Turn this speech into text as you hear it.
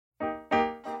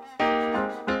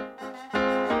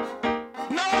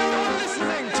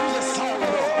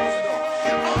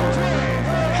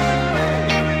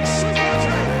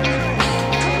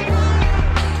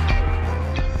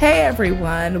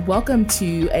everyone. Welcome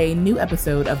to a new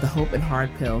episode of the Hope and Hard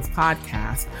Pills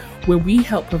podcast, where we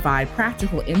help provide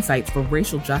practical insights for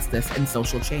racial justice and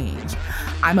social change.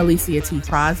 I'm Alicia T.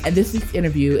 Cross, and this week's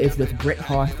interview is with Britt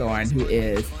Hawthorne, who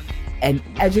is an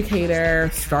educator,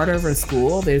 starter of a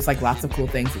school. There's like lots of cool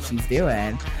things that she's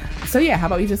doing. So yeah, how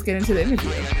about we just get into the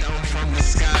interview?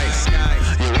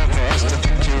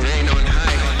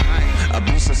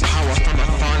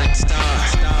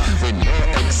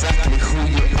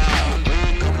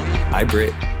 Hi,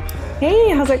 Britt.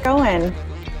 Hey, how's it going?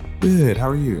 Good. How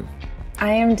are you?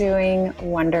 I am doing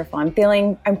wonderful. I'm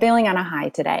feeling on a high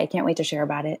today. I can't wait to share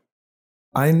about it.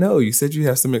 I know you said you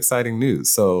have some exciting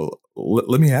news, so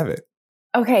let me have it.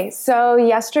 Okay, so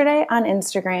yesterday on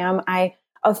Instagram, I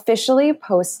officially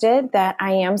posted that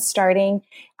I am starting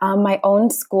my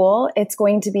own school. It's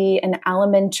going to be an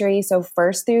elementary, so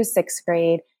 1st through 6th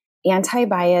grade,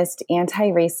 anti-biased,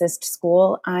 anti-racist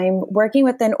school. I'm working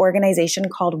with an organization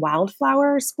called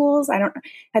Wildflower Schools.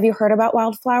 Have you heard about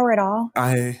Wildflower at all?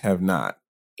 I have not.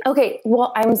 Okay,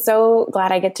 well, I'm so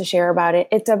glad I get to share about it.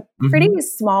 It's a pretty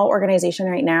small organization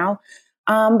right now,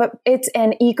 but it's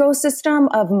an ecosystem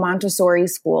of Montessori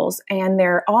schools, and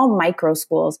they're all micro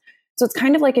schools. So it's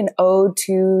kind of like an ode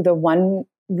to the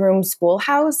one-room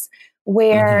schoolhouse,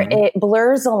 where it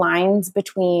blurs the lines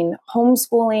between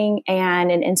homeschooling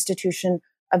and an institution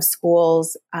of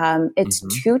schools. It's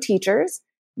two teachers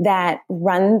that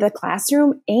run the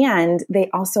classroom, and they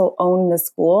also own the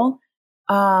school.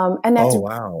 And that's,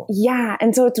 wow. Yeah.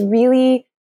 And so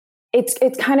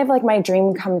it's kind of like my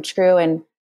dream come true. And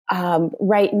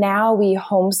right now we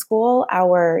homeschool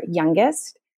our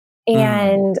youngest,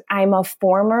 and I'm a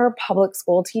former public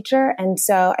school teacher. And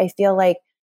so I feel like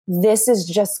this is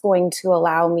just going to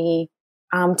allow me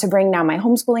to bring now my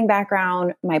homeschooling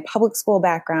background, my public school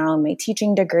background, my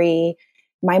teaching degree,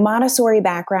 my Montessori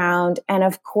background. And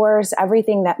of course,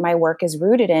 everything that my work is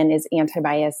rooted in is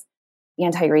anti-bias,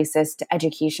 anti-racist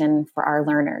education for our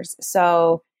learners.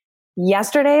 So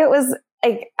yesterday it was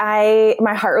like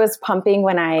my heart was pumping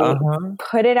when I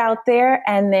put it out there.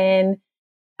 And then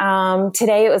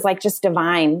today it was like just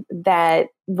divine that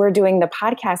we're doing the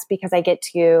podcast, because I get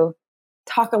to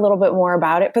talk a little bit more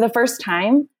about it for the first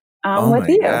time with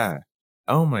you.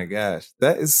 Oh my gosh.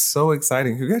 That is so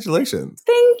exciting. Congratulations.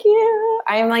 Thank you.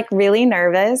 I'm like really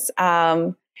nervous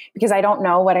because I don't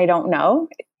know what I don't know,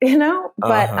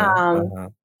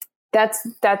 but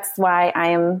that's why I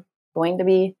am going to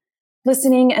be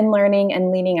listening and learning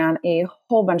and leaning on a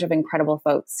whole bunch of incredible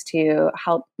folks to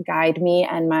help guide me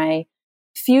and my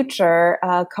future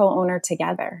co-owner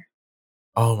together.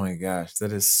 Oh my gosh.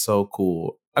 That is so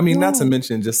cool. I mean, not to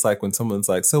mention just like when someone's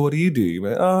like, so what do you do? You're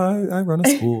like, oh, I run a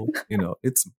school.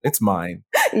 It's mine.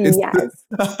 Yes,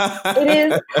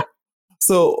 it is.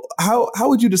 So how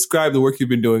would you describe the work you've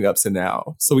been doing up to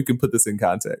now, so we can put this in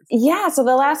context? Yeah. So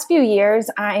the last few years,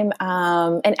 I'm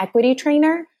an equity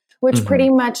trainer, which pretty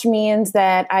much means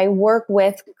that I work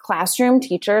with classroom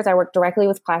teachers. I work directly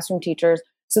with classroom teachers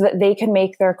so that they can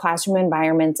make their classroom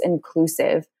environments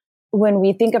inclusive. When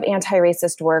we think of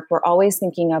anti-racist work, we're always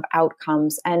thinking of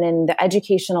outcomes. And in the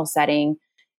educational setting,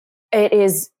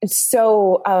 it's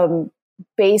so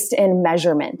based in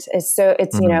measurement. It's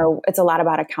a lot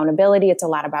about accountability. It's a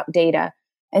lot about data.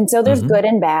 And so there's good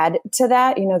and bad to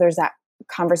that. There's that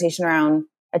conversation around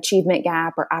achievement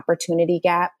gap or opportunity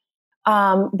gap.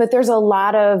 But there's a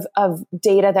lot of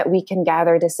data that we can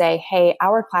gather to say, hey,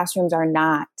 our classrooms are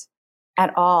not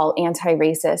at all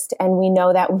anti-racist. And we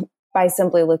know that by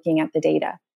simply looking at the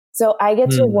data. So I get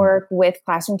to work with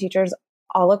classroom teachers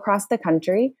all across the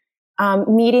country,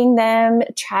 meeting them,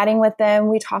 chatting with them.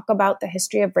 We talk about the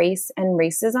history of race and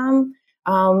racism,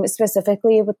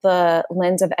 specifically with the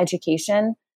lens of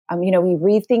education. We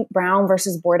rethink Brown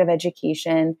versus Board of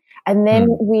Education. And then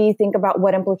we think about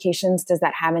what implications does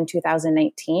that have in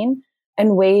 2019,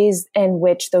 and ways in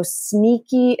which those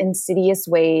sneaky, insidious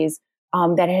ways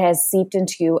that it has seeped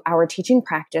into our teaching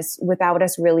practice without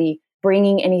us really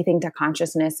bringing anything to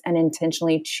consciousness and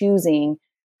intentionally choosing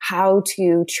how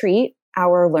to treat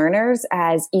our learners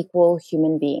as equal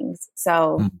human beings.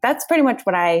 So that's pretty much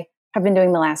what I have been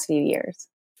doing the last few years.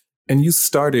 And you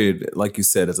started, like you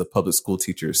said, as a public school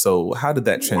teacher. So how did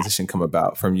that transition come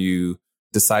about from you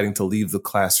deciding to leave the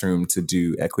classroom to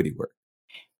do equity work?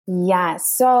 Yeah.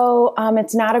 So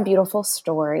it's not a beautiful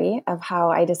story of how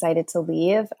I decided to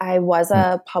leave. I was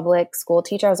a public school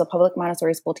teacher. I was a public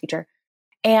Montessori school teacher.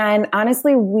 And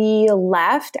honestly, we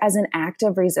left as an act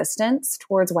of resistance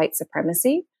towards white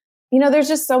supremacy. There's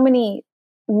just so many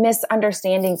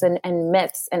misunderstandings and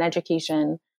myths in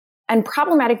education and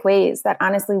problematic ways that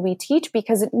honestly we teach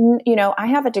because, I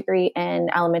have a degree in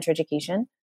elementary education.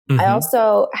 I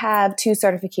also have 2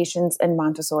 certifications in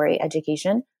Montessori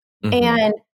education.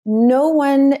 And no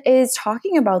one is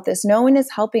talking about this. No one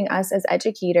is helping us as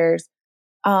educators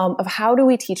of how do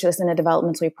we teach this in a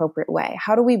developmentally appropriate way?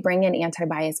 How do we bring in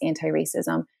anti-bias,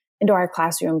 anti-racism into our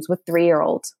classrooms with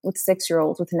 3-year-olds, with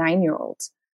 6-year-olds, with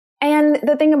 9-year-olds? And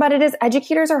the thing about it is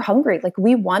educators are hungry. Like,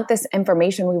 we want this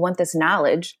information. We want this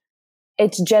knowledge.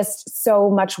 It's just so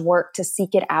much work to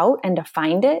seek it out and to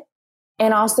find it.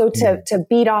 And also to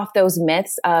beat off those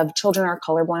myths of children are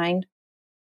colorblind.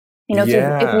 You know,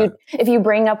 if you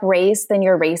bring up race, then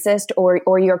you're racist,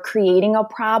 or you're creating a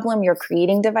problem, you're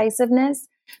creating divisiveness.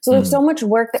 So there's so much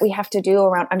work that we have to do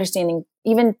around understanding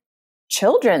even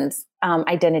children's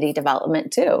identity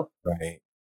development too. Right.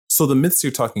 So the myths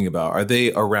you're talking about, are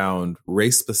they around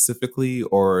race specifically,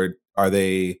 or are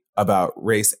they about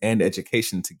race and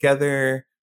education together?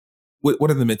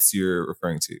 What are the myths you're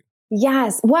referring to?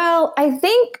 Yes. Well, I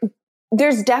think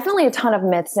there's definitely a ton of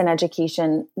myths in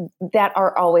education that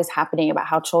are always happening about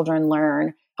how children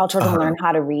learn how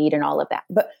to read and all of that.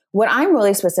 But what I'm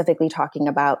really specifically talking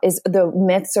about is the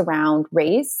myths around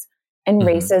race and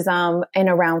racism and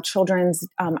around children's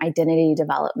identity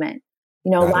development.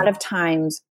 You know, a lot of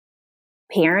times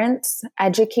parents,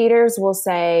 educators will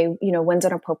say, you know, when's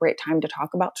an appropriate time to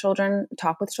talk with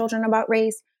children about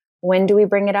race? When do we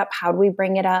bring it up? How do we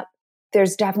bring it up?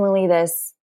 There's definitely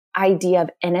this idea of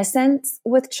innocence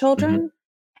with children.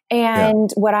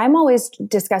 And what I'm always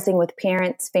discussing with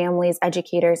parents, families,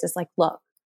 educators is like, look,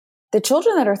 the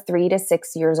children that are 3 to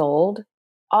 6 years old,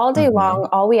 all day long,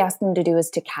 all we ask them to do is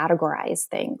to categorize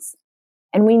things.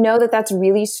 And we know that that's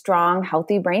really strong,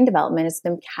 healthy brain development is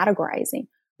them categorizing,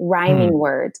 rhyming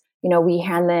words. You know, we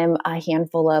hand them a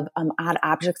handful of odd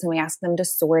objects and we ask them to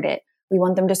sort it. We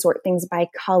want them to sort things by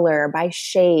color, by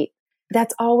shape.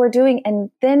 That's all we're doing. And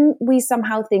then we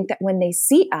somehow think that when they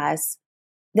see us,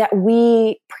 that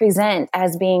we present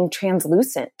as being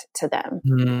translucent to them,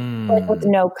 like with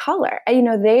no color. You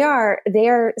know, they are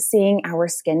seeing our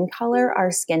skin color,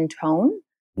 our skin tone.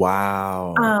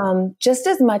 Wow. Just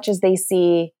as much as they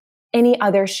see any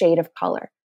other shade of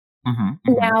color.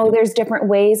 Now there's different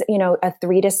ways, you know, a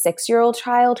 3 to 6 year old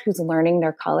child who's learning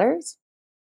their colors.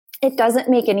 It doesn't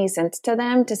make any sense to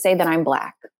them to say that I'm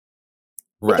Black.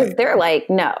 Because they're like,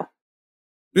 no.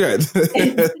 Yeah.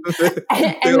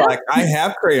 They're like, I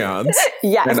have crayons.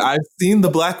 Yes. And I've seen the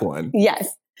Black one.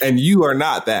 Yes. And you are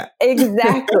not that.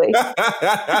 Exactly.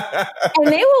 And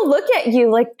they will look at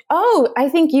you like, oh, I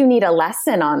think you need a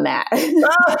lesson on that.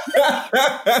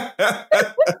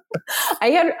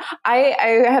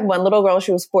 I had one little girl,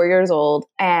 she was 4 years old,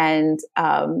 and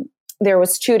there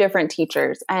was 2 different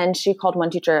teachers. And she called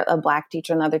one teacher a Black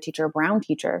teacher and the other teacher a brown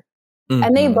teacher.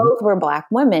 And they both were Black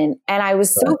women. And I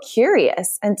was so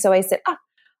curious. And so I said,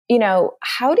 you know,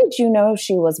 how did you know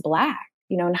she was Black?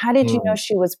 You know, and how did you know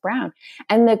she was brown?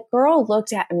 And the girl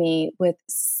looked at me with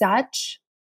such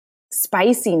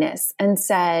spiciness and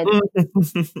said,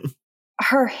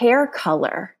 her hair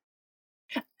color.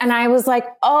 And I was like,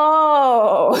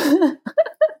 oh,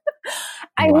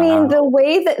 I mean, the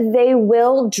way that they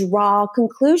will draw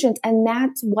conclusions, and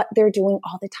that's what they're doing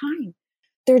all the time.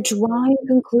 They're drawing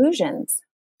conclusions.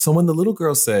 So when the little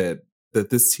girl said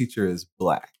that this teacher is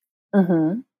Black,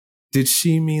 did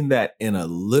she mean that in a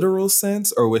literal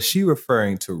sense, or was she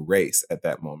referring to race at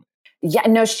that moment? Yeah,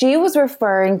 no, she was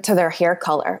referring to their hair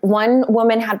color. One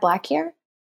woman had Black hair,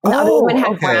 and the other woman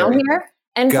had brown hair.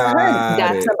 And for her,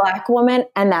 that's a Black woman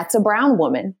and that's a brown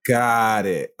woman. Got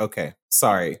it. Okay.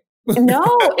 Sorry. No.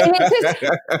 And it's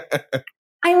just,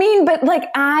 I mean, but like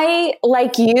I,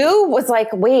 like you, was like,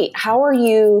 wait, how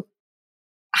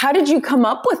did you come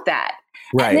up with that?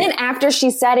 Right. And then after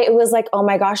she said it, it was like, oh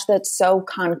my gosh, that's so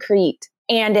concrete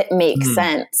and it makes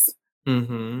sense.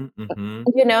 You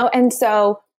know, and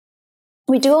so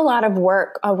we do a lot of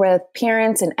work with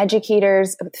parents and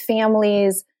educators, with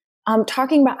families,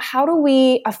 talking about how do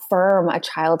we affirm a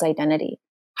child's identity?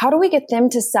 How do we get them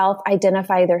to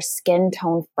self-identify their skin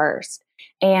tone first?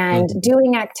 And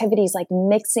doing activities like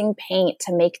mixing paint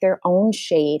to make their own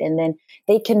shade. And then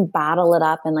they can bottle it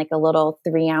up in like a little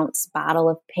 3-ounce bottle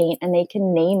of paint, and they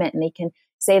can name it, and they can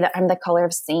say that I'm the color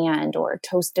of sand or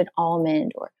toasted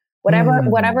almond or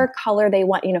whatever color they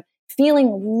want, you know,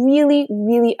 feeling really,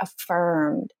 really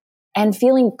affirmed and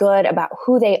feeling good about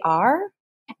who they are.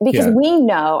 Because we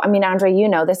know, I mean, Andre, you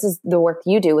know, this is the work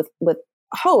you do with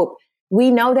Hope.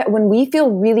 We know that when we feel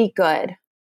really good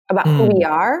about who we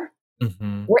are,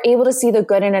 we're able to see the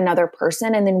good in another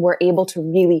person, and then we're able to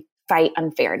really fight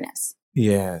unfairness.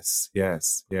 Yes,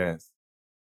 yes, yes.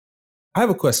 I have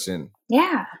a question.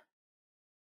 Yeah.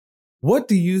 What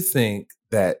do you think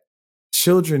that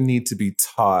children need to be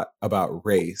taught about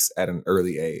race at an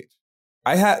early age?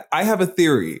 I have a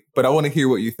theory, but I want to hear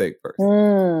what you think first.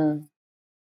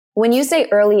 When you say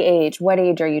early age, what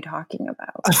age are you talking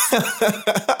about?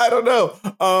 I don't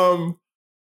know.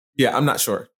 Yeah, I'm not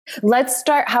sure. Let's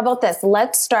start. How about this?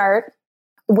 Let's start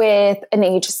with an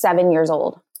age 7 years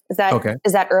old. Is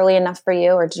that early enough for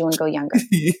you, or do you want to go younger?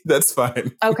 That's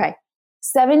fine. Okay.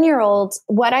 7-year-olds,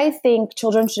 what I think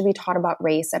children should be taught about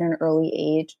race at an early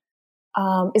age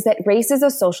is that race is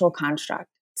a social construct.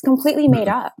 It's completely made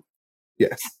up.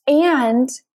 Yes. And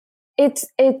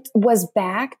it was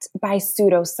backed by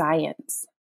pseudoscience.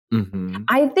 Mm-hmm.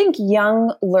 I think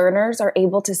young learners are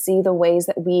able to see the ways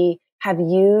that we have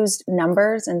used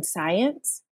numbers and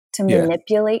science to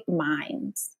manipulate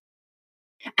minds.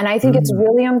 And I think it's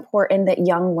really important that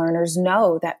young learners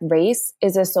know that race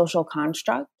is a social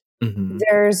construct. Mm-hmm.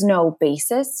 There's no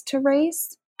basis to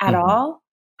race at all.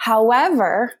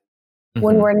 However,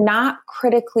 when we're not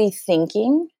critically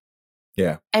thinking,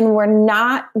 and we're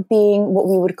not being what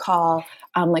we would call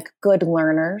like good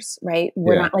learners, right?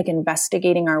 We're not like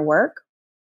investigating our work,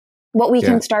 what we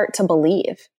can start to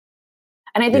believe.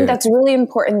 And I think that's really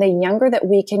important. The younger that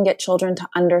we can get children to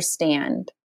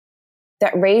understand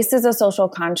that race is a social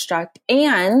construct,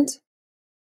 and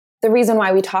the reason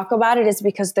why we talk about it is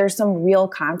because there's some real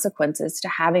consequences to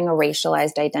having a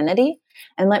racialized identity.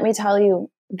 And let me tell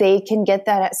you, they can get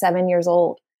that at 7 years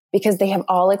old because they have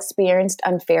all experienced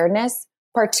unfairness,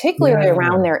 particularly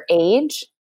around their age.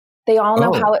 They all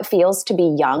know how it feels to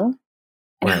be young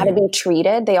and how to be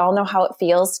treated. They all know how it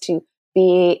feels to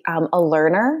be a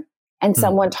learner and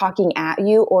someone talking at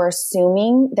you or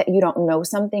assuming that you don't know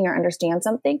something or understand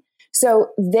something. So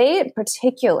they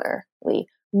particularly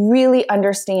really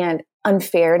understand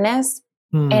unfairness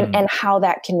and how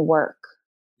that can work.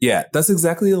 Yeah, that's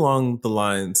exactly along the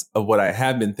lines of what I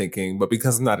have been thinking. But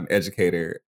because I'm not an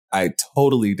educator, I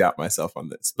totally doubt myself on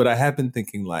this. But I have been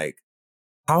thinking, like,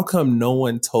 how come no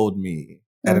one told me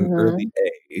at an early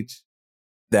age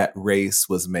that race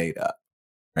was made up,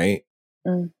 right?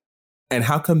 And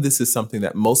how come this is something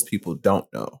that most people don't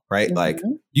know, right? Like,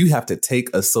 you have to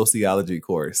take a sociology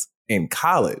course in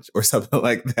college or something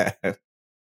like that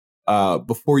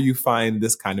before you find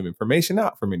this kind of information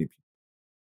out for many people.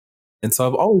 And so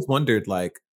I've always wondered,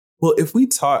 like, well, if we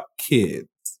taught kids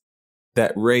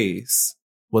that race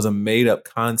was a made up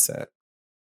concept,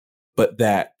 but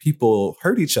that people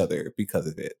hurt each other because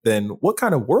of it, then what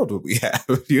kind of world would we have,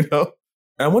 you know?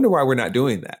 And I wonder why we're not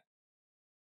doing that.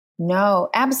 No,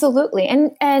 absolutely.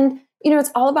 And you know,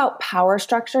 it's all about power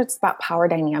structure. It's about power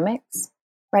dynamics,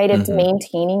 right? It's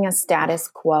maintaining a status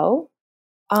quo.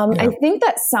 I think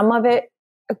that some of it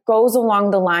goes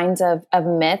along the lines of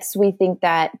myths. We think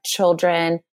that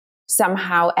children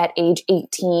somehow at age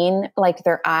 18, like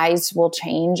their eyes will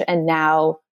change and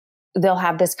now they'll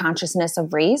have this consciousness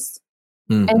of race.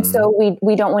 And so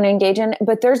we don't want to engage in it.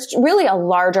 But there's really a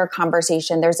larger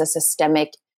conversation. There's a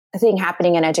systemic thing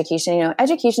happening in education. You know,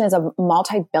 education is a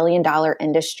multi-billion-dollar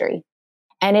industry.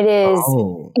 And it is,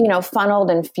 you know, funneled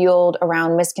and fueled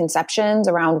around misconceptions,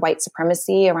 around white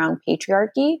supremacy, around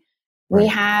patriarchy. We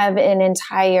have an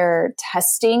entire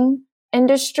testing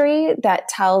industry that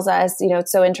tells us, you know,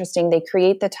 it's so interesting. They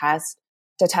create the test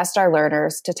to test our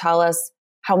learners, to tell us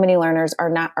how many learners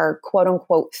are quote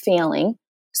unquote failing,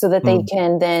 so that they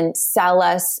can then sell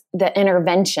us the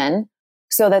intervention,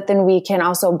 so that then we can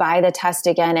also buy the test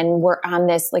again. And we're in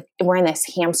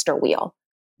this hamster wheel.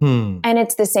 And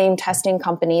it's the same testing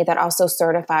company that also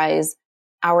certifies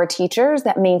our teachers,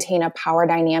 that maintain a power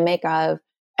dynamic of,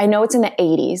 I know it's in the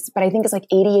 80s, but I think it's like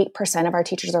 88% of our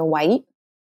teachers are white.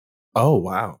 Oh,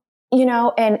 wow. You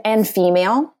know, and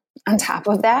female on top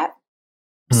of that.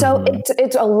 So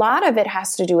it's a lot of it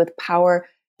has to do with power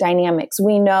dynamics.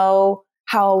 We know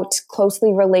how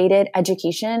closely related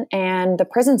education and the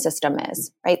prison system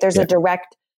is, right? There's a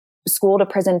direct school to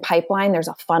prison pipeline. There's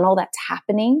a funnel that's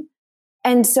happening.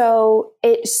 And so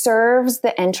it serves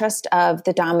the interest of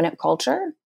the dominant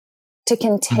culture to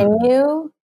continue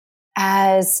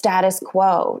as status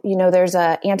quo. You know, there's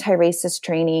a anti-racist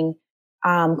training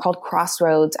called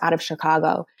Crossroads out of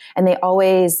Chicago. And they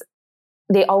always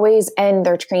end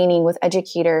their training with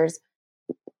educators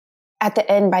at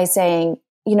the end by saying,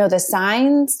 you know, the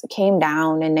signs came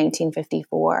down in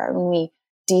 1954 when we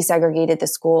desegregated the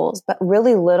schools, but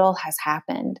really little has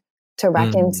happened to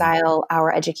reconcile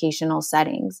our educational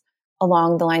settings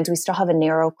along the lines. We still have a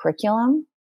narrow curriculum.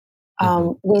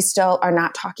 We still are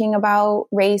not talking about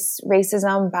race,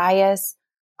 racism, bias,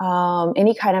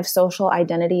 any kind of social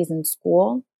identities in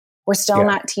school. We're still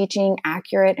not teaching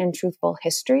accurate and truthful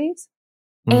histories.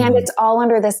 And it's all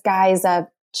under this guise of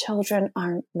children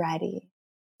aren't ready.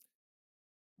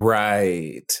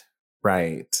 Right.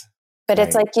 Right. But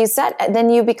it's like you said, then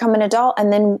you become an adult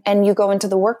and you go into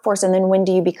the workforce. And then when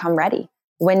do you become ready?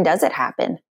 When does it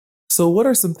happen? So what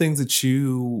are some things that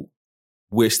you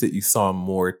wish that you saw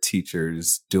more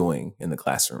teachers doing in the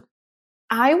classroom?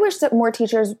 I wish that more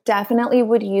teachers definitely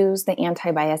would use the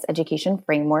anti-bias education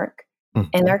framework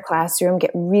in their classroom,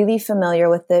 get really familiar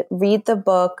with it, read the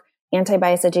book,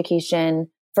 Anti-Bias Education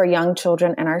for Young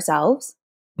Children and Ourselves.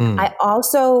 I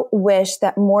also wish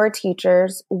that more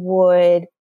teachers would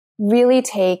really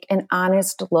take an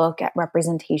honest look at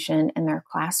representation in their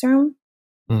classroom,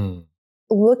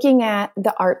 looking at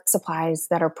the art supplies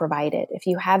that are provided. If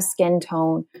you have skin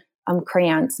tone,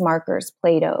 crayons, markers,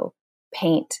 Play-Doh,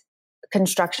 paint,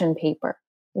 construction paper,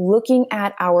 looking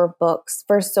at our books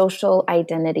for social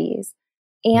identities,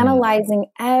 analyzing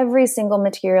every single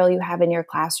material you have in your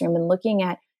classroom and looking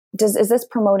at, is this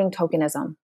promoting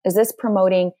tokenism? Is this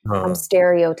promoting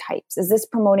stereotypes? Is this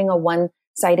promoting a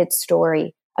one-sided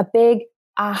story? A big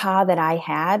aha that I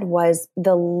had was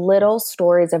the little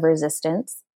stories of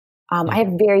resistance. I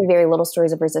have very, very little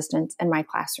stories of resistance in my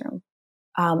classroom.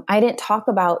 I didn't talk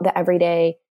about the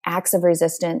everyday acts of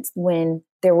resistance when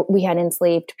we had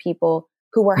enslaved people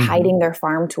who were hiding their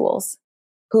farm tools,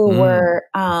 who were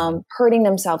hurting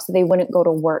themselves so they wouldn't go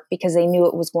to work because they knew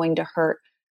it was going to hurt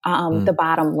the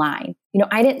bottom line.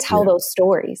 I didn't tell those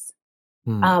stories.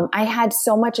 I had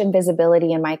so much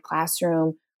invisibility in my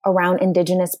classroom around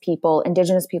Indigenous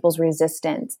people's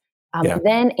resistance,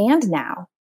 then and now.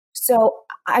 So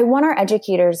I want our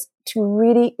educators to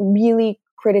really, really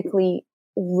critically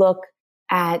look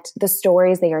at the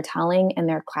stories they are telling in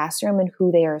their classroom and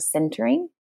who they are centering.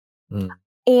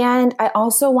 And I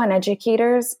also want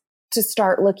educators to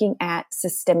start looking at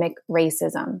systemic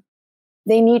racism.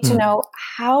 They need to know,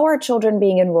 how are children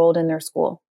being enrolled in their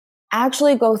school?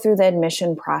 Actually go through the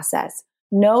admission process.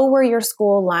 Know where your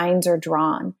school lines are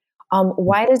drawn.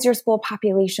 Why does your school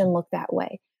population look that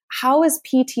way? How is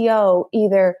PTO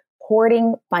either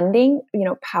hoarding funding,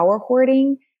 power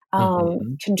hoarding,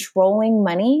 controlling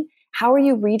money? How are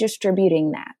you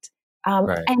redistributing that?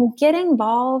 And get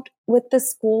involved with the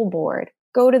school board.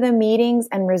 Go to the meetings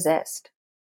and resist.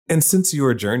 And since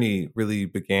your journey really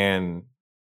began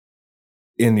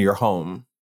in your home,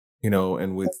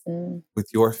 and with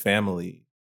your family,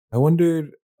 I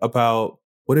wondered about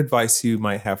what advice you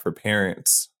might have for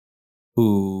parents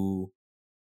who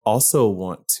also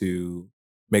want to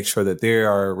make sure that they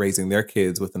are raising their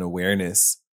kids with an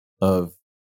awareness of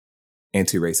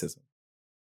anti-racism.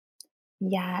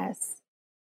 Yes.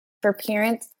 For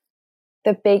parents,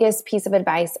 the biggest piece of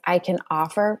advice I can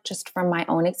offer just from my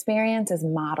own experience is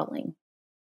modeling.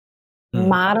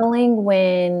 Modeling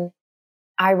when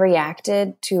I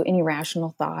reacted to an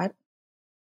irrational thought.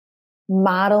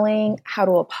 Modeling how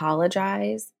to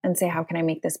apologize and say, how can I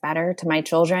make this better to my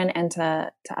children and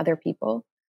to other people?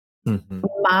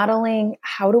 Modeling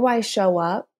how do I show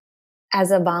up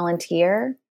as a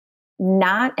volunteer,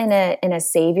 not in a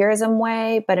saviorism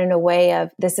way, but in a way of,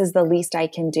 this is the least I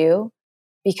can do,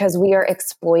 because we are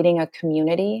exploiting a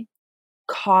community,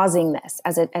 causing this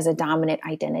as a dominant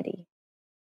identity.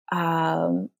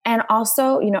 And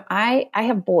also, I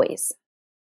have boys.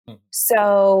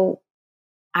 So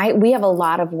we have a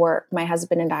lot of work. My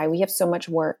husband and I, we have so much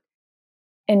work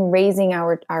in raising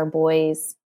our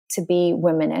boys to be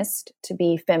womanist, to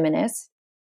be feminist,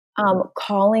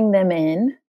 calling them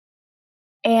in.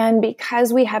 And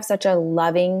because we have such a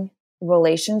loving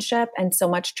relationship and so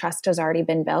much trust has already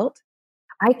been built,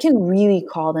 I can really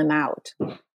call them out.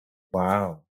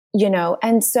 Wow.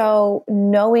 And so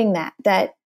knowing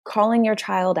that calling your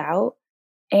child out,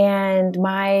 and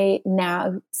my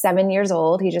now 7 years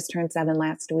old, he just turned 7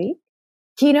 last week.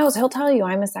 He knows, he'll tell you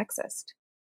I'm a sexist.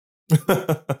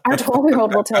 Our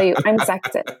 12-year-old will tell you I'm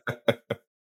sexist.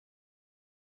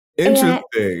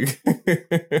 Interesting.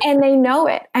 And they know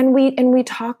it. And we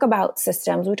talk about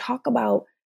systems. We talk about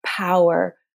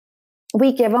power.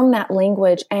 We give them that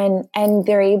language, and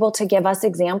they're able to give us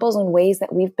examples in ways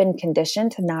that we've been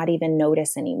conditioned to not even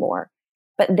notice anymore,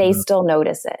 but they still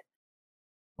notice it.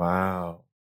 Wow.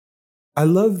 I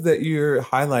love that you're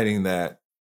highlighting that.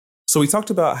 So we talked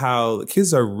about how the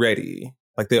kids are ready,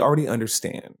 like they already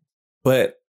understand,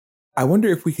 but I wonder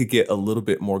if we could get a little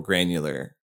bit more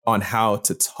granular on how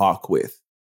to talk with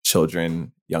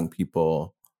children, young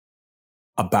people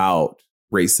about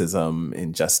racism,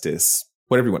 injustice,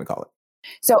 whatever you want to call it.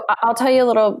 So I'll tell you a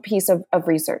little piece of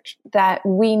research that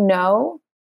we know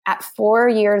at 4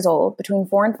 years old, between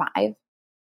 4 and 5,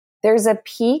 there's a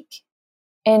peak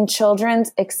in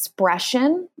children's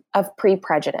expression of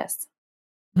pre-prejudice.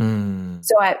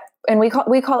 So we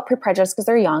call it pre-prejudice because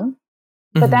they're young.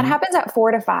 but that happens at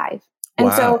 4 to 5.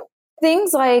 And so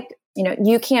things like,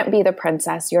 you can't be the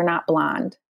princess, you're not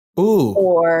blonde. Ooh.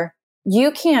 Or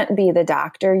you can't be the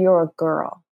doctor, you're a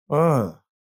girl.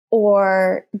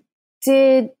 Or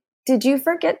did you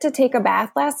forget to take a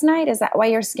bath last night? Is that why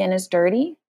your skin is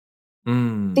dirty?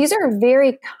 These are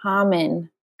very common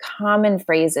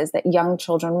phrases that young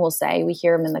children will say. We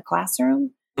hear them in the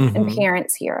classroom and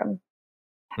parents hear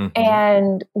them.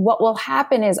 And what will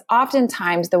happen is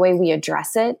oftentimes the way we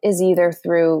address it is either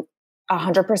through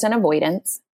 100%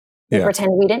 avoidance. We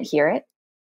pretend we didn't hear it.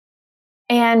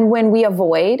 And when we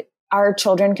avoid, our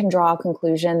children can draw a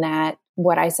conclusion that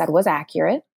what I said was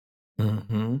accurate.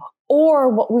 Or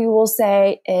what we will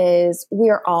say is, we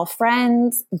are all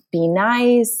friends, be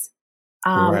nice.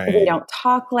 We don't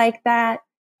talk like that.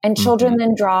 And children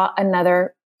then draw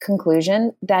another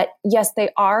conclusion that, yes, they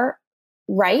are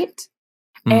right.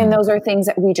 And those are things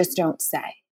that we just don't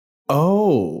say.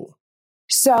 Oh.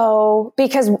 So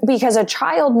because a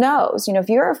child knows, if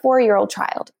you're a 4-year-old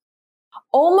child,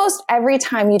 almost every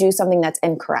time you do something that's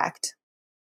incorrect,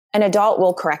 an adult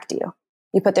will correct you.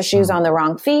 You put the shoes on the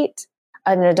wrong feet,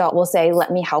 an adult will say,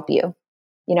 let me help you.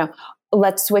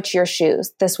 Let's switch your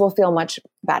shoes. This will feel much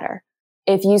better.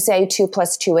 If you say 2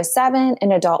 + 2 is 7,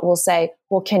 an adult will say,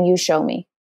 well, can you show me?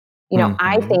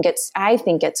 I think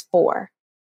it's 4.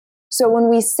 So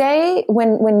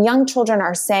when young children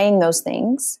are saying those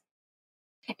things,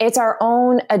 it's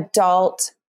all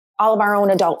of our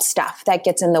own adult stuff that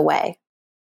gets in the way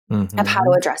of how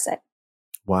to address it.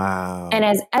 Wow. And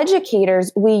as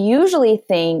educators, we usually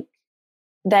think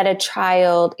that a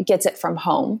child gets it from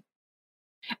home.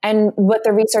 And what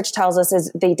the research tells us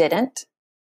is they didn't.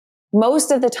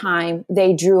 Most of the time,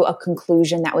 they drew a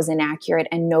conclusion that was inaccurate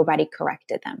and nobody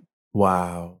corrected them.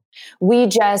 Wow. We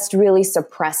just really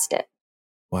suppressed it.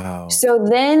 Wow. So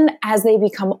then as they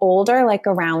become older, like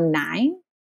around 9,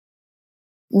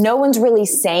 no one's really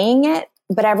saying it,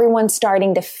 but everyone's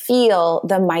starting to feel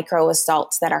the micro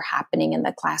assaults that are happening in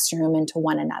the classroom and to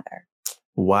one another.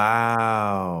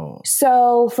 Wow.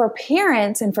 So for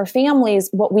parents and for families,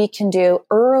 what we can do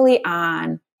early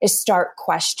on is start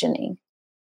questioning.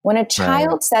 When a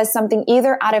child says something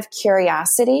either out of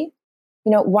curiosity,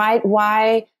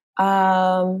 why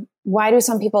do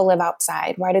some people live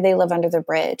outside? Why do they live under the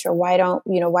bridge? Or why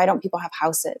don't people have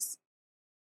houses?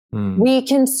 We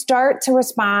can start to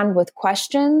respond with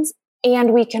questions,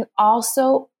 and we can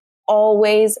also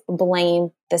always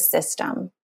blame the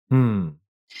system.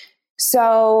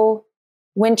 So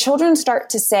when children start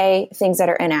to say things that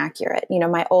are inaccurate,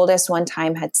 my oldest one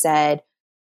time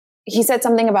he said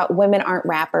something about women aren't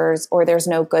rappers, or there's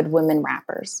no good women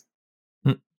rappers.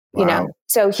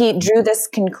 So he drew this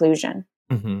conclusion.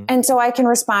 And so I can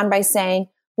respond by saying,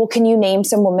 well, can you name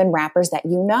some women rappers that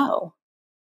you know?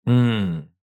 And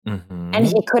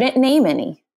he couldn't name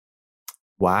any.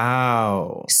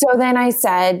 Wow. So then I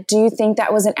said, do you think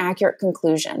that was an accurate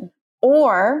conclusion?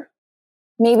 Or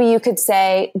maybe you could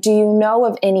say, do you know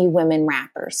of any women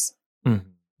rappers?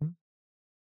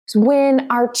 So when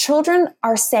our children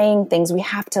are saying things, we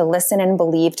have to listen and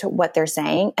believe to what they're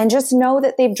saying, and just know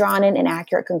that they've drawn an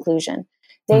inaccurate conclusion.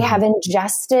 They have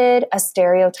ingested a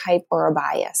stereotype or a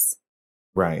bias.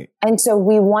 Right. And so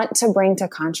we want to bring to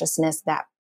consciousness that.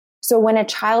 So when a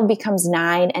child becomes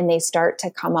 9 and they start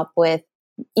to come up with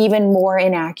even more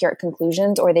inaccurate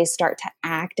conclusions, or they start to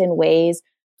act in ways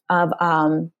of,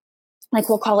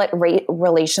 we'll call it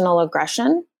relational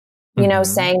aggression,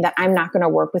 saying that I'm not going to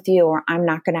work with you, or I'm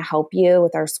not going to help you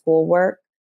with our schoolwork,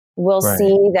 we'll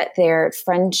see that their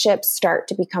friendships start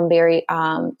to become very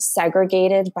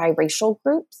segregated by racial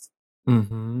groups.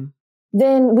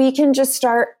 Then we can just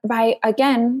start by,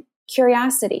 again,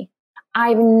 curiosity.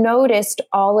 I've noticed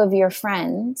all of your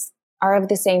friends are of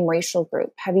the same racial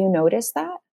group. Have you noticed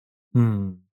that?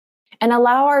 And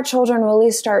allow our children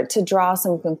really start to draw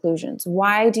some conclusions.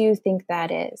 Why do you think that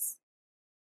is?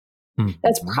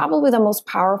 That's probably the most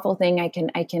powerful thing I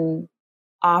can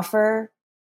offer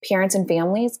parents and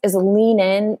families, is lean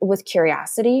in with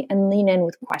curiosity and lean in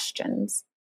with questions.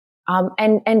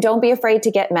 And don't be afraid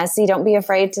to get messy. Don't be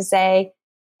afraid to say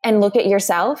and look at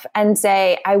yourself and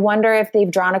say, I wonder if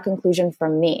they've drawn a conclusion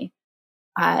from me.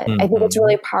 I think it's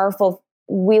really powerful.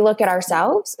 We look at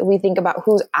ourselves. We think about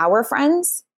who's our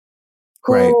friends,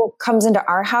 who comes into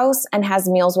our house and has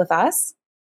meals with us.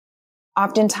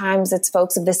 Oftentimes it's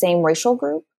folks of the same racial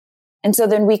group. And so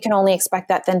then we can only expect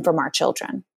that then from our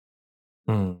children.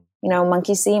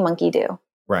 Monkey see, monkey do.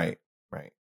 Right.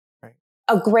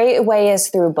 A great way is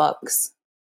through books.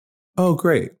 Oh,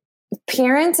 great.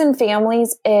 Parents and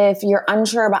families, if you're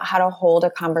unsure about how to hold a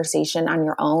conversation on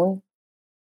your own,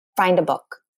 find a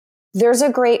book. There's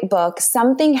a great book,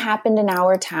 Something Happened in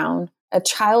Our Town, a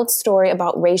child's story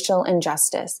about racial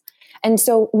injustice. And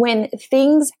so when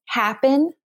things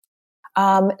happen,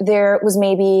 there was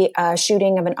maybe a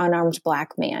shooting of an unarmed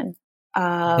Black man.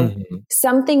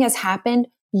 Something has happened.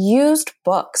 Used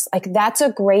books, like that's a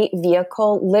great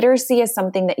vehicle. Literacy is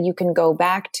something that you can go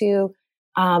back to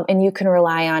and you can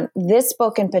rely on. This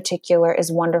book in particular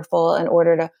is wonderful in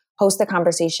order to host the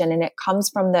conversation, and it comes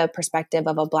from the perspective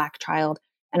of a Black child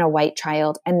and a white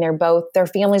child, and their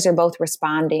families are both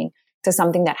responding to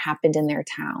something that happened in their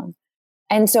town.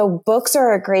 And so books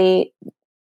are a great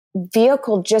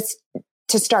vehicle just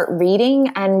to start reading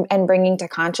and bringing to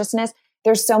consciousness.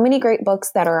 There's so many great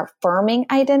books that are affirming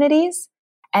identities.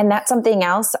 And that's something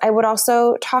else I would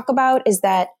also talk about, is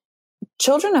that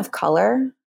children of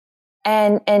color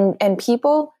and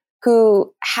people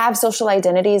who have social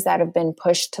identities that have been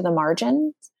pushed to the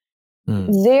margins,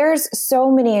 there's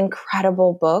so many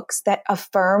incredible books that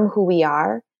affirm who we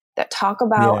are, that talk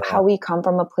about how we come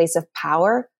from a place of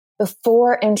power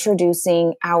before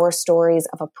introducing our stories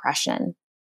of oppression.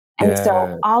 And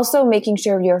so also making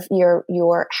sure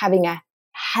you're having a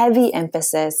heavy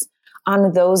emphasis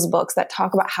on those books that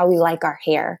talk about how we like our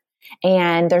hair.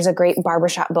 And there's a great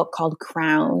barbershop book called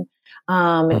Crown,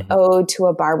 an ode to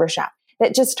a barbershop,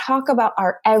 that just talk about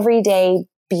our everyday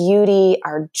beauty,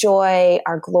 our joy,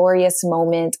 our glorious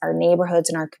moments, our neighborhoods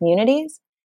and our communities.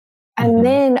 And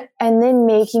then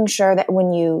making sure that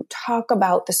when you talk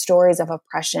about the stories of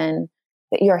oppression,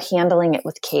 that you're handling it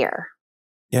with care.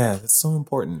 Yeah, that's so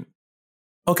important.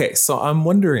 Okay, so I'm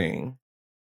wondering,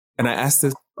 and I asked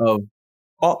this of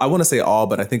all, I want to say all,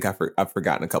 but I think I've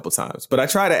forgotten a couple times. But I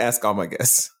try to ask all my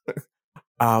guests,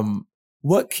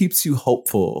 what keeps you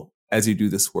hopeful as you do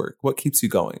this work? What keeps you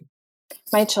going?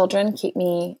 My children keep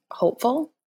me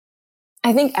hopeful.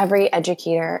 I think every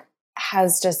educator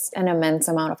has just an immense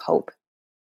amount of hope.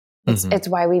 It's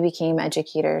why we became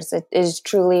educators. It is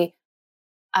truly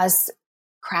us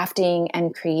crafting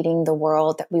and creating the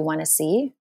world that we want to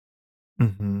see.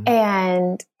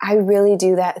 And I really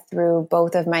do that through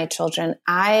both of my children.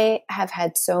 I have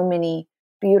had so many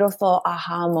beautiful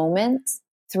aha moments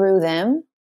through them.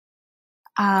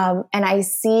 And I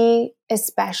see,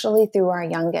 especially through our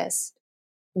youngest,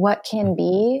 what can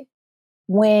be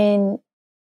when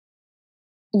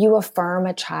you affirm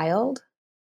a child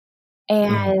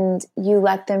and you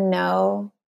let them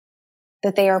know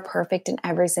that they are perfect in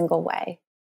every single way.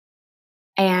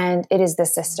 And it is the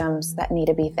systems that need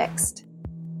to be fixed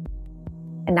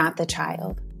and not the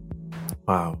child.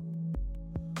 Wow.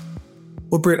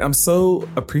 Well, Britt, I'm so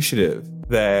appreciative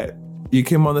that you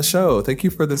came on the show. Thank you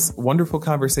for this wonderful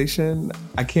conversation.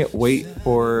 I can't wait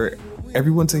for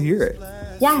everyone to hear it.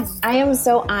 Yes, I am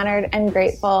so honored and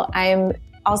grateful. I'm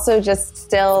also just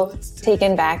still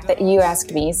taken back that you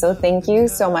asked me. So thank you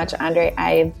so much, Andre.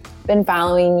 I've been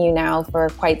following you now for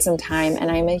quite some time,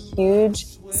 and I'm a huge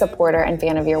supporter and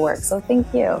fan of your work. So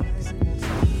thank you.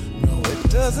 No,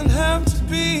 it doesn't have to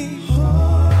be.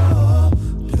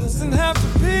 Doesn't have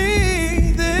to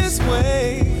be this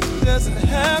way. Doesn't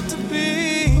have to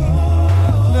be.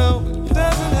 No, it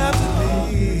doesn't have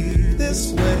to be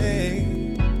this way.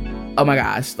 Oh my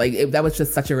gosh, that was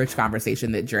just such a rich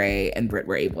conversation that Dre and Britt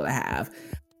were able to have.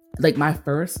 Like, my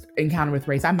first encounter with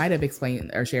race, I might have explained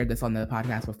or shared this on the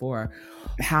podcast before,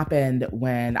 happened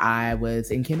when I was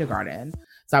in kindergarten.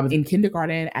 So I was in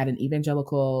kindergarten at an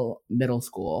evangelical middle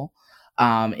school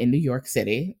in New York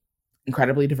City,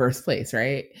 incredibly diverse place,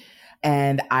 right?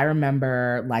 And I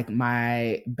remember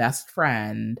my best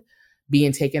friend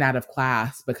being taken out of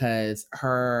class because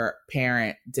her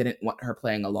parent didn't want her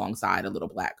playing alongside a little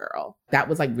Black girl. That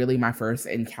was really my first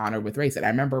encounter with race. And I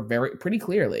remember pretty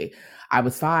clearly. I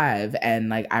was 5,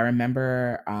 and I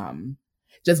remember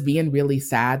just being really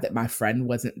sad that my friend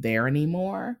wasn't there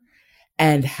anymore,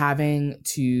 and having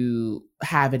to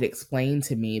have it explained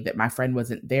to me that my friend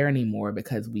wasn't there anymore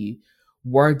because we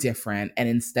were different. And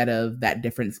instead of that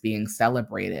difference being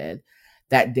celebrated,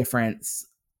 that difference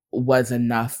was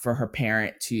enough for her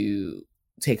parent to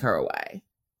take her away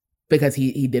because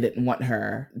he didn't want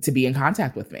her to be in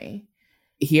contact with me.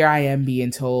 Here I am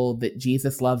being told that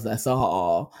Jesus loves us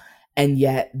all, and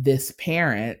yet this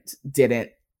parent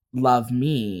didn't love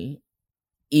me,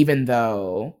 even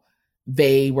though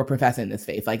they were professing this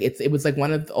faith. It was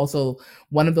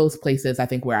one of those places, I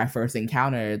think, where I first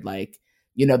encountered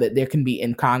that there can be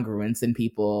incongruence in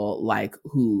people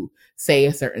who say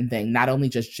a certain thing, not only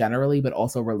just generally, but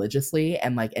also religiously,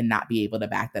 and not be able to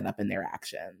back that up in their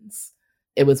actions.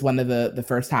 It was one of the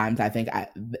first times I think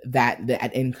that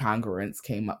incongruence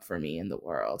came up for me in the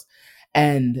world.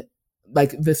 And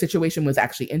the situation was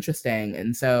actually interesting.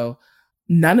 And so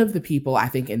none of the people I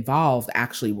think involved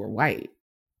actually were white.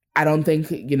 I don't think,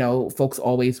 folks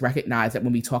always recognize that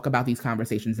when we talk about these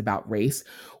conversations about race,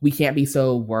 we can't be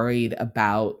so worried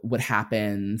about what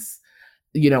happens,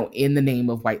 in the name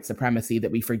of white supremacy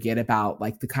that we forget about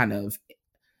like the kind of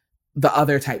the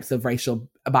other types of racial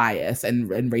bias and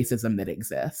racism that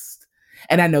exist.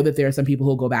 And I know that there are some people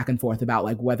who go back and forth about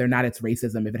like whether or not it's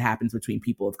racism if it happens between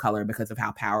people of color because of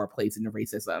how power plays into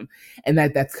racism. And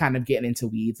that's kind of getting into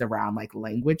weeds around like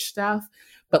language stuff.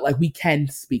 But like we can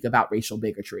speak about racial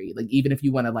bigotry. Like even if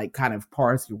you want to like kind of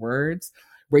parse your words,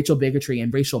 racial bigotry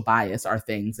and racial bias are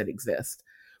things that exist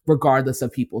regardless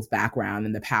of people's background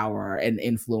and the power and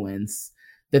influence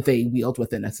that they wield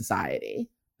within a society.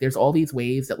 There's all these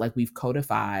ways that like we've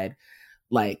codified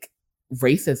like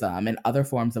racism and other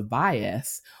forms of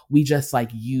bias. We just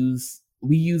like use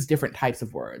different types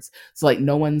of words. So like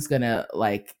no one's gonna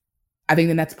like, I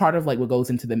think that's part of like what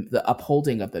goes into the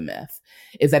upholding of the myth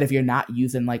is that if you're not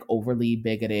using like overly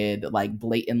bigoted, like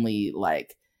blatantly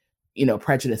like,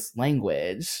 prejudiced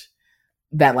language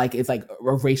that like is like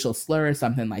a racial slur or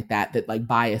something like that, that like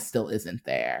bias still isn't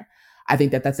there. I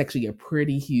think that that's actually a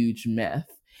pretty huge myth,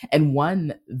 and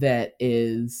one that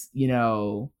is,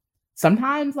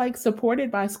 sometimes like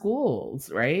supported by schools,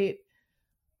 right?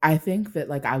 I think that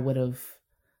like I would have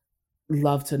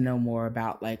loved to know more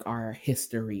about like our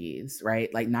histories,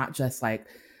 right? Like not just like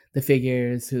the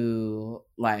figures who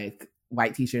like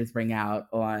white teachers bring out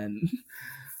on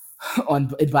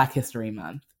in Black History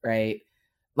Month, right?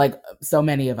 Like so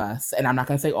many of us, and I'm not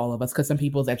going to say all of us because some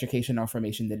people's education or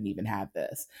formation didn't even have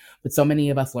this, but so many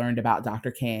of us learned about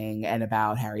Dr. King and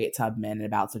about Harriet Tubman and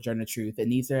about Sojourner Truth. And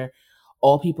these are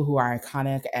all people who are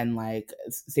iconic and like,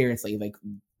 seriously, like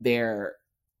they're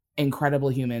incredible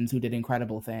humans who did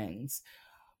incredible things.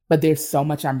 But there's so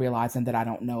much I'm realizing that I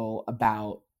don't know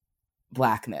about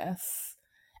Blackness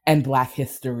and Black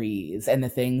histories and the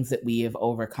things that we have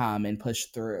overcome and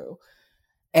pushed through.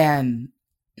 And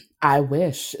I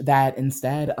wish that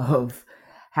instead of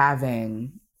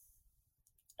having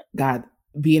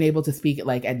being able to speak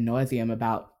like ad nauseum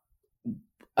about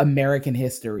American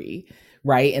history,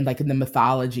 right? And like in the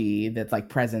mythology that's like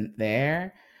present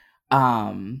there.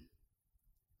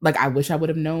 Like I wish I would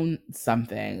have known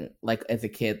something like as a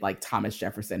kid, like Thomas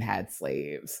Jefferson had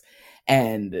slaves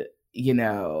and,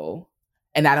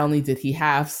 and not only did he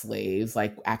have slaves,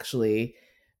 like actually,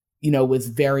 was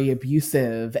very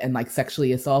abusive and like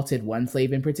sexually assaulted one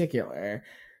slave in particular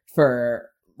for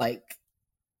like,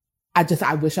 I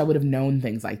wish I would have known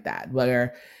things like that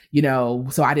where,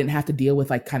 so I didn't have to deal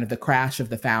with like kind of the crash of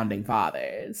the founding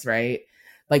fathers, right?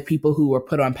 Like people who were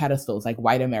put on pedestals, like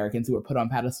white Americans who were put on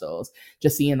pedestals,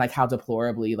 just seeing like how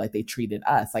deplorably like they treated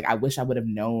us. Like I wish I would have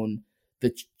known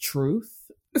the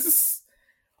truth.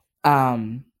 I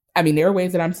mean, there are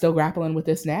ways that I'm still grappling with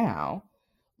this now,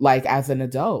 like as an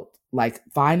adult, like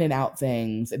finding out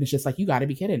things. And it's just like, you got to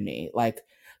be kidding me. Like,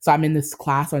 so I'm in this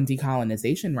class on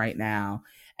decolonization right now.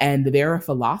 And there are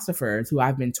philosophers who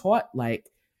I've been taught, like,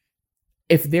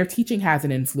 if their teaching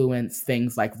hasn't influenced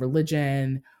things like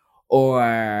religion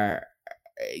or,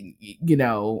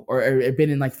 or been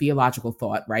in like theological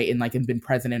thought, right? And like, and been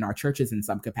present in our churches in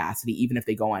some capacity, even if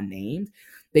they go unnamed,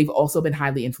 they've also been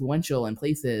highly influential in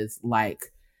places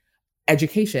like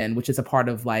education, which is a part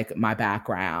of like my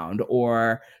background,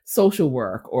 or social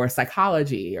work or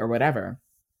psychology or whatever.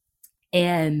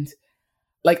 And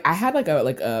like, I had like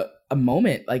a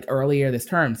moment like earlier this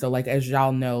term. So like, as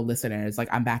y'all know, listeners, like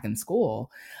I'm back in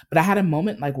school, but I had a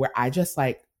moment like where I just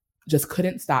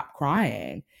couldn't stop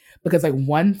crying because like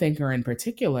one thinker in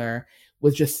particular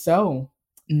was just so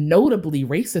notably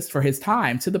racist for his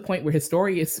time, to the point where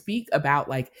historians speak about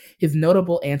like his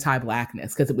notable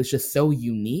anti-Blackness because it was just so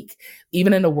unique,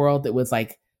 even in a world that was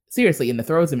like seriously in the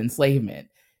throes of enslavement.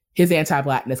 His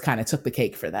anti-Blackness kind of took the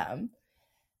cake for them.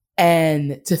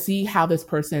 And to see how this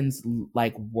person's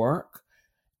like work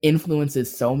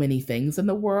influences so many things in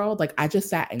the world, like I just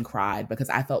sat and cried because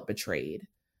I felt betrayed.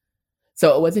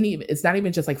 So it's not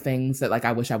even just like things that like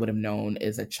I wish I would have known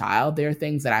as a child. There are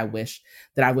things that I wish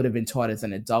that I would have been taught as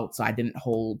an adult, so I didn't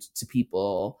hold to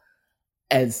people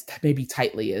as maybe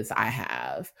tightly as I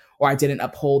have, or I didn't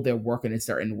uphold their work in a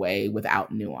certain way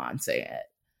without nuancing it.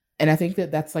 And I think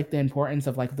that that's like the importance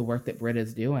of like the work that Britt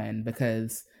is doing,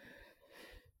 because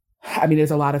I mean,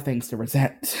 there's a lot of things to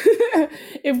resent.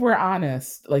 If we're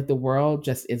honest, like the world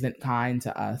just isn't kind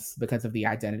to us because of the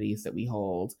identities that we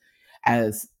hold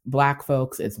as Black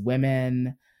folks, as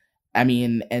women. I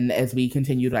mean, and as we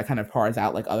continue to like kind of parse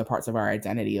out like other parts of our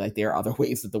identity, like there are other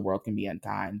ways that the world can be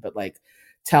unkind, but like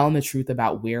telling the truth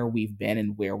about where we've been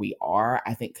and where we are,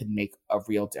 I think could make a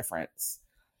real difference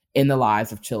in the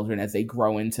lives of children as they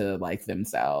grow into like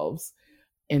themselves.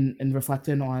 And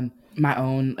reflecting on my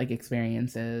own like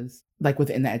experiences like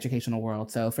within the educational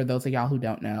world. So for those of y'all who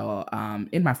don't know,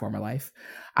 in my former life,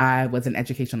 I was an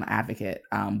educational advocate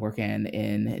working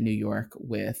in New York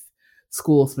with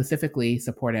schools specifically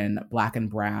supporting Black and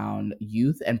Brown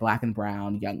youth and Black and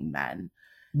Brown young men.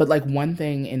 But like one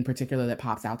thing in particular that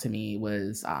pops out to me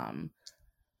was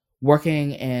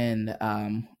working in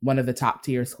one of the top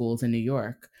tier schools in New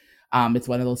York. It's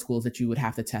one of those schools that you would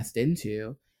have to test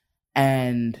into.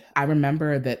 And I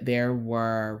remember that there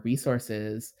were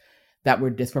resources that were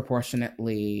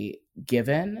disproportionately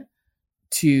given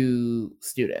to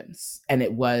students, and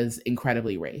it was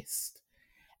incredibly raced.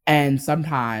 And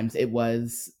sometimes it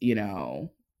was, you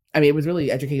know, I mean, it was really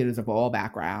educators of all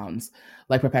backgrounds,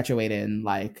 like perpetuating,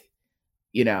 like,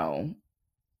 you know,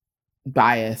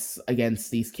 bias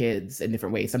against these kids in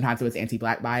different ways. Sometimes it was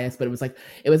anti-Black bias, but it was like,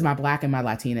 it was my Black and my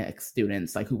Latinx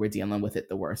students, like, who were dealing with it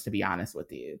the worst, to be honest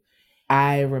with you.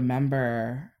 I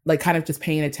remember like kind of just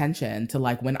paying attention to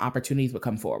like when opportunities would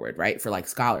come forward, right? For like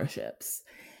scholarships.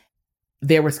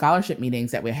 There were scholarship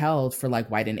meetings that were held for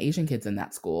like white and Asian kids in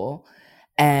that school.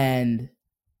 And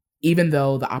even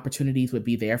though the opportunities would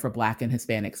be there for Black and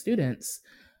Hispanic students,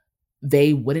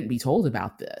 they wouldn't be told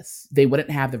about this. They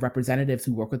wouldn't have the representatives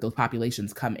who work with those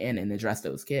populations come in and address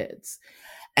those kids.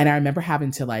 And I remember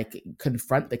having to like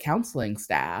confront the counseling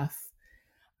staff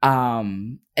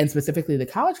and specifically the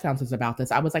college counselors about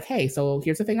this. I was like, hey, so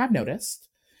here's the thing I've noticed.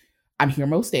 I'm here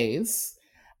most days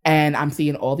and I'm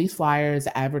seeing all these flyers,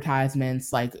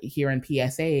 advertisements, like here in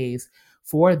PSAs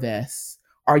for this.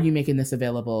 Are you making this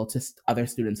available to other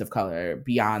students of color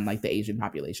beyond like the Asian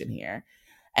population here?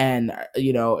 And,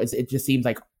 you know, it just seems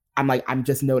like I'm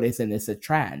just noticing this a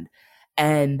trend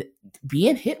and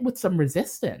being hit with some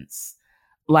resistance.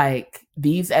 Like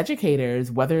these educators,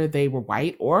 whether they were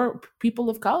white or people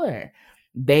of color,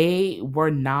 they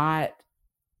were not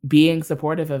being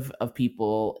supportive of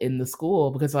people in the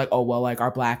school because like, oh, well, like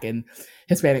our Black and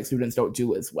Hispanic students don't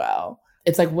do as well.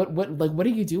 It's like, what are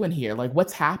you doing here? Like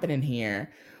what's happening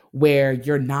here where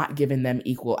you're not giving them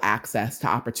equal access to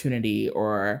opportunity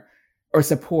or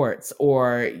supports,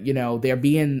 or, you know, they're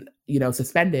being, you know,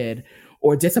 suspended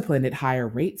or disciplined at higher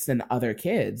rates than other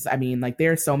kids. I mean, like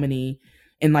there are so many,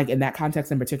 in that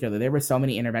context in particular, there were so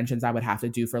many interventions I would have to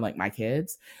do for like my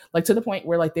kids, like to the point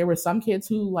where like there were some kids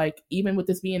who like, even with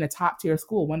this being a top tier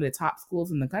school, one of the top schools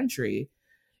in the country,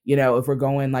 you know, if we're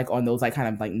going like on those like kind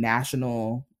of like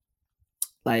national,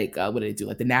 like what do they do?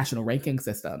 Like the national ranking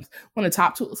systems, one of the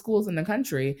top two schools in the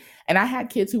country. And I had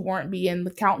kids who weren't being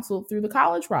counseled through the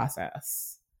college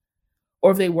process. Or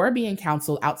if they were being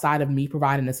counseled outside of me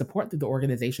providing the support through the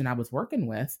organization I was working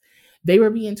with, they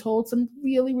were being told some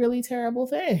really, really terrible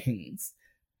things.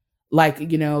 Like,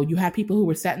 you know, you had people who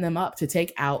were setting them up to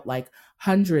take out like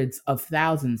hundreds of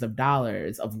thousands of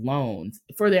dollars of loans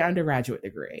for their undergraduate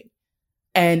degree.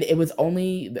 And it was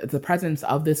only the presence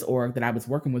of this org that I was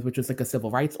working with, which was like a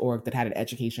civil rights org that had an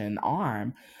education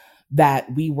arm,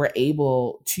 that we were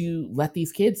able to let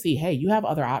these kids see, hey, you have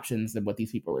other options than what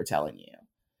these people were telling you.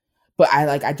 But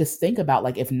I just think about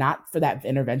like, if not for that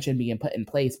intervention being put in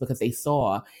place because they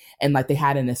saw, and like they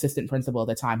had an assistant principal at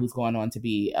the time who's going on to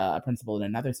be a principal in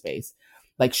another space.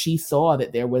 Like she saw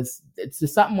that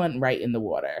something went right in the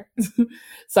water.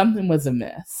 Something was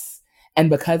amiss. And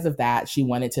because of that, she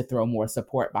wanted to throw more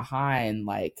support behind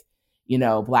like, you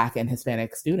know, Black and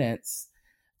Hispanic students.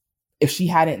 If she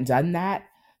hadn't done that,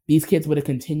 these kids would have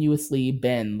continuously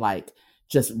been like,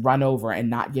 just run over and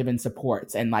not given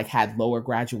supports and like had lower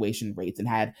graduation rates and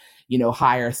had, you know,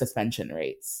 higher suspension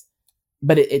rates.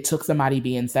 But it took somebody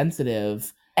being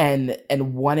sensitive and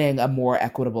wanting a more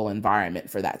equitable environment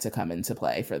for that to come into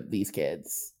play for these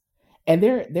kids. And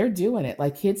they're doing it.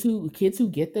 Like kids who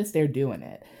get this, they're doing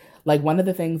it. Like one of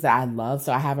the things that I love,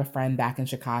 so I have a friend back in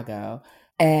Chicago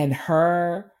and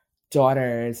her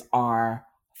daughters are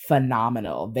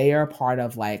phenomenal. They are part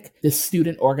of like the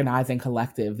student organizing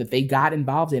collective that they got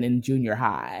involved in junior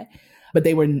high. But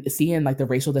they were seeing like the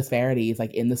racial disparities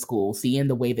like in the school, seeing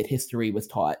the way that history was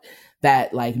taught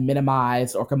that like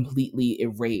minimized or completely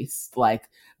erased like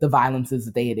the violences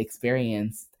that they had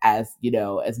experienced as, you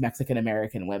know, as Mexican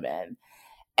American women.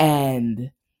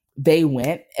 And they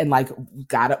went and like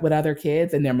got up with other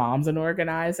kids, and their mom's an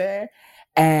organizer.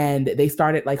 And they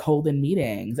started like holding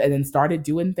meetings and then started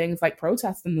doing things like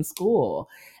protesting the school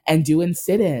and doing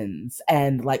sit-ins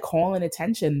and like calling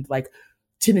attention like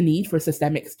to the need for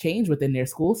systemic change within their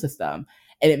school system.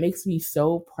 And it makes me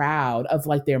so proud of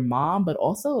like their mom, but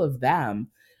also of them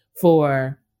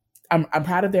for, I'm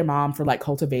proud of their mom for like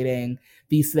cultivating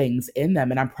these things in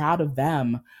them. And I'm proud of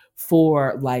them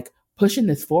for like pushing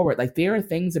this forward. Like there are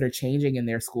things that are changing in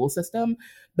their school system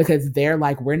because they're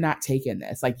like, we're not taking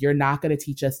this. Like, you're not going to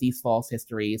teach us these false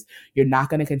histories. You're not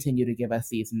going to continue to give us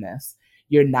these myths.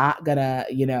 You're not going to,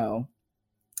 you know,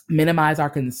 minimize our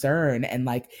concern and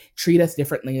like treat us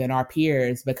differently than our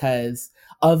peers because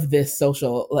of this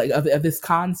social, like of this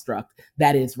construct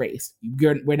that is race.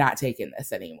 We're not taking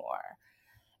this anymore.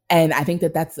 And I think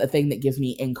that that's a thing that gives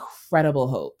me incredible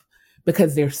hope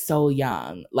because they're so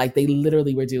young. Like they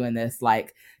literally were doing this,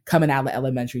 like coming out of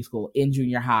elementary school, in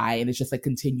junior high, and it's just like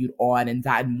continued on and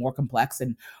gotten more complex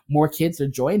and more kids are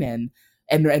joining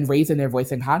and raising their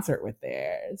voice in concert with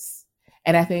theirs.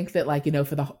 And I think that, like, you know,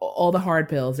 for all the hard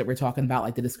pills that we're talking about,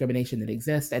 like the discrimination that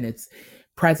exists and it's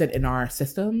present in our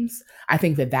systems, I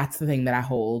think that that's the thing that I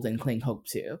hold and cling hope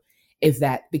to, is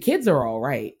that the kids are all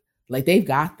right. Like, they've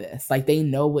got this. Like, they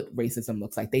know what racism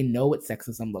looks like. They know what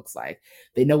sexism looks like.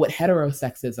 They know what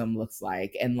heterosexism looks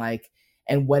like, and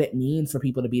what it means for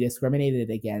people to be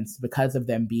discriminated against because of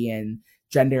them being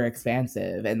gender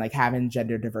expansive and like having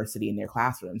gender diversity in their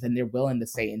classrooms. And they're willing to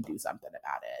say and do something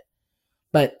about it.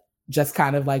 But just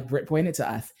kind of like Britt pointed to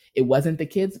us, it wasn't the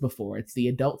kids before, it's the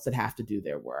adults that have to do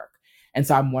their work. And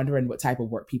so I'm wondering what type of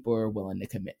work people are willing to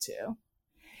commit to.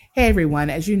 Hey everyone,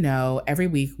 as you know, every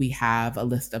week we have a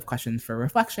list of questions for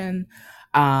reflection.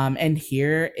 And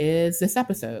here is this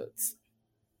episode's.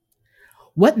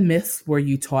 What myths were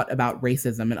you taught about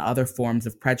racism and other forms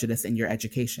of prejudice in your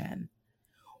education?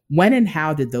 When and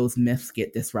how did those myths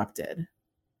get disrupted?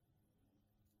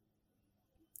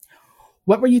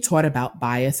 What were you taught about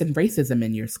bias and racism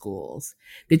in your schools?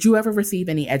 Did you ever receive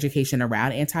any education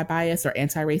around anti-bias or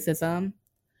anti-racism?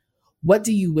 What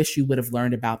do you wish you would have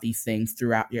learned about these things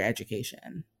throughout your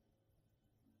education?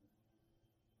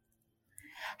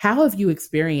 How have you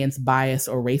experienced bias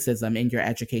or racism in your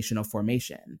educational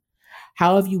formation?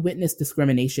 How have you witnessed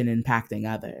discrimination impacting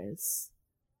others?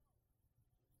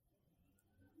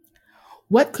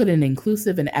 What could an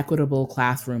inclusive and equitable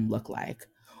classroom look like?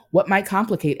 What might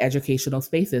complicate educational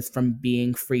spaces from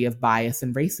being free of bias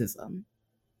and racism?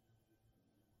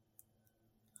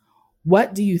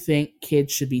 What do you think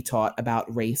kids should be taught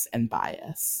about race and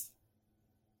bias?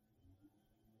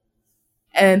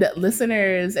 And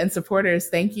listeners and supporters,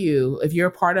 thank you. If you're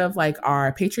a part of like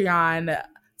our Patreon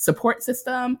support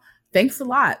system, thanks a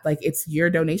lot. Like, it's your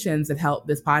donations that help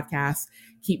this podcast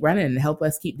keep running and help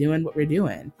us keep doing what we're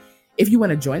doing. If you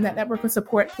want to join that network of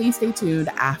support, please stay tuned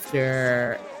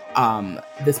after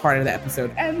this part of the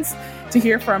episode ends to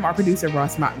hear from our producer,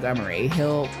 Ross Montgomery.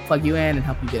 He'll plug you in and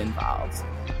help you get involved.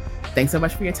 Thanks so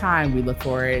much for your time. We look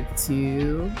forward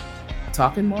to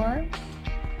talking more,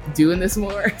 doing this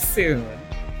more soon.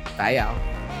 Bye, y'all.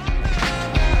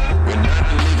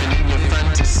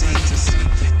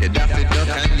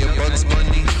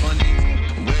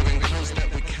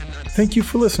 Thank you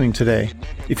for listening today.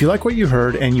 If you like what you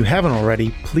heard and you haven't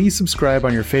already, please subscribe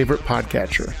on your favorite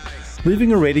podcatcher.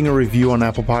 Leaving a rating or review on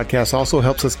Apple Podcasts also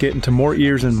helps us get into more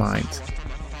ears and minds.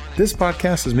 This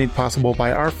podcast is made possible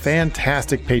by our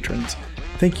fantastic patrons.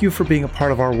 Thank you for being a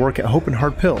part of our work at Hope and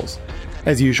Hard Pills.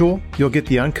 As usual, you'll get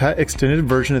the uncut extended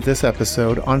version of this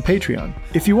episode on Patreon.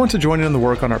 If you want to join in the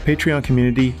work on our Patreon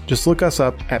community, just look us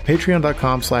up at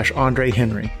patreon.com/Andre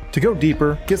Henry. To go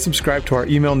deeper, get subscribed to our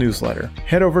email newsletter.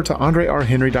 Head over to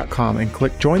andrerhenry.com and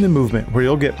click Join the Movement, where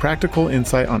you'll get practical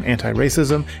insight on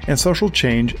anti-racism and social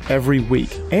change every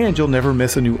week. And you'll never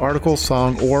miss a new article,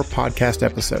 song, or podcast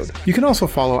episode. You can also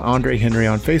follow Andre Henry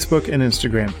on Facebook and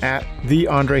Instagram at The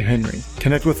Andre Henry.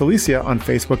 Connect with Alicia on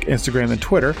Facebook, Instagram, and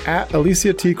Twitter at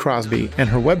Alicia T. Crosby and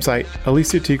her website,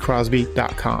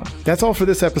 aliciatcrosby.com. That's all for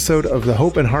this episode of the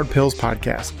Hope and Hard Pills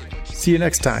podcast. See you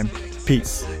next time.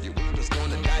 Peace.